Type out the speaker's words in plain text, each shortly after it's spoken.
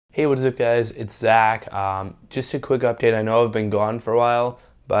Hey, what is up guys? It's Zach. Just a quick update. I know I've been gone for a while,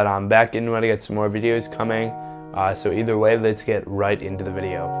 but I'm back in when I get some more videos coming. So either way, let's get right into the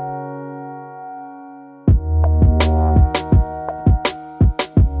video.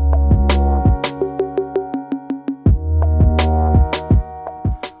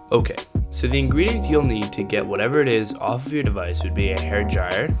 Okay, so the ingredients you'll need to get whatever it is off of your device would be a hair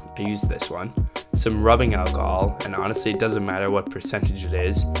dryer. I use this one. Some rubbing alcohol, and honestly it doesn't matter what percentage it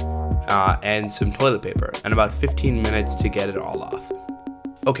is, and some toilet paper, and about 15 minutes to get it all off.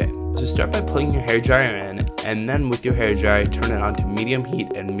 Okay, so start by plugging your hair dryer in, and then with your hair dryer turn it on to medium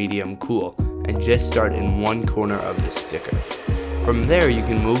heat and medium cool, and just start in one corner of the sticker. From there you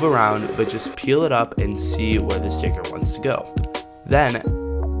can move around, but just peel it up and see where the sticker wants to go. Then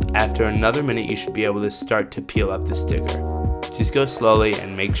after another minute you should be able to start to peel up the sticker. Just go slowly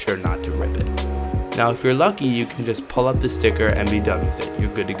and make sure not to rip it. Now if you're lucky, you can just pull up the sticker and be done with it.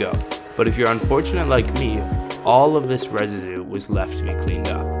 You're good to go. But if you're unfortunate like me, all of this residue was left to be cleaned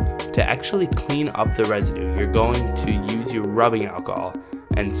up. To actually clean up the residue, you're going to use your rubbing alcohol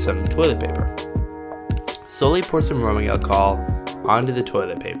and some toilet paper. Slowly pour some rubbing alcohol onto the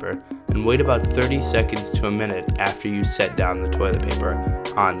toilet paper and wait about 30 seconds to a minute after you set down the toilet paper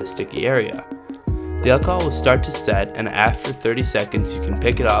on the sticky area. The alcohol will start to set, and after 30 seconds you can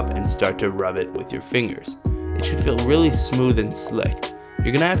pick it up and start to rub it with your fingers. It should feel really smooth and slick.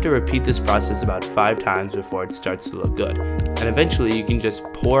 You're gonna have to repeat this process about 5 times before it starts to look good, and eventually you can just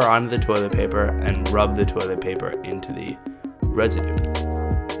pour onto the toilet paper and rub the toilet paper into the residue.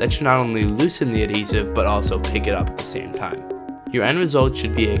 That should not only loosen the adhesive but also pick it up at the same time. Your end result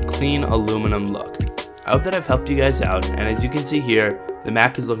should be a clean aluminum look. I hope that I've helped you guys out, and as you can see here, the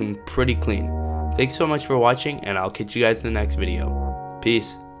Mac is looking pretty clean. Thanks so much for watching, and I'll catch you guys in the next video.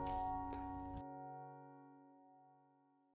 Peace.